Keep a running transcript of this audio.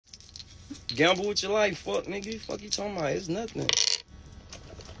Gamble with your life, fuck, nigga. Fuck you talking about? It's nothing.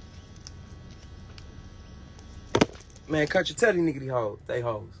 Man, cut your tell these niggas these hoes. They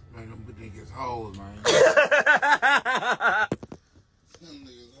hoes. Man, them niggas hoes, man. Them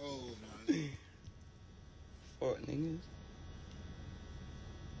niggas hoes, man. Fuck, niggas.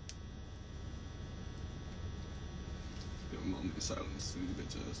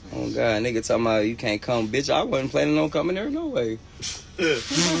 Oh God, nigga talking about you can't come, bitch. I wasn't planning on coming there no way. I'm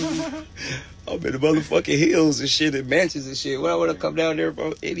in the motherfucking hills and shit and mansions and shit. What I wanna come down there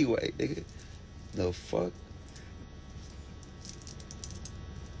for anyway, nigga? The fuck?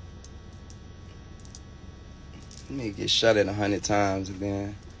 Let me get shot at 100 times and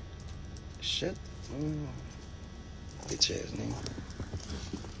then shit. Bitch ass nigga.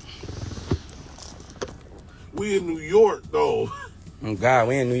 We in New York though. Oh God,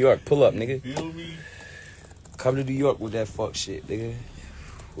 we in New York. Pull up, nigga. You feel me? Come to New York with that fuck shit, nigga.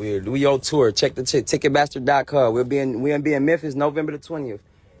 We're doing your tour. Check the Ticketmaster.com. We'll be in Memphis November the 20th.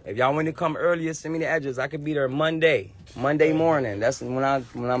 If y'all want to come earlier, send me the address. I could be there Monday morning. That's when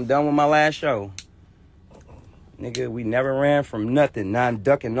I'm done with my last show. Nigga, we never ran from nothing. Not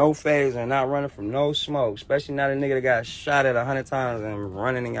ducking no phase and not running from no smoke. Especially not a nigga that got shot at 100 times and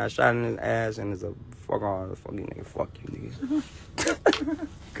running and got shot in his ass and is a fuck on. Fuck you, nigga. Fuck you, nigga.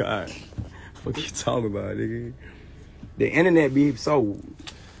 God. What you talking about, nigga? The internet be so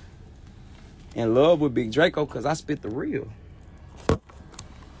in love with Big Draco because I spit the real.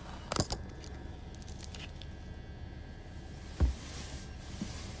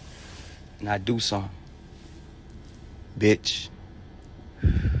 And I do something. Bitch.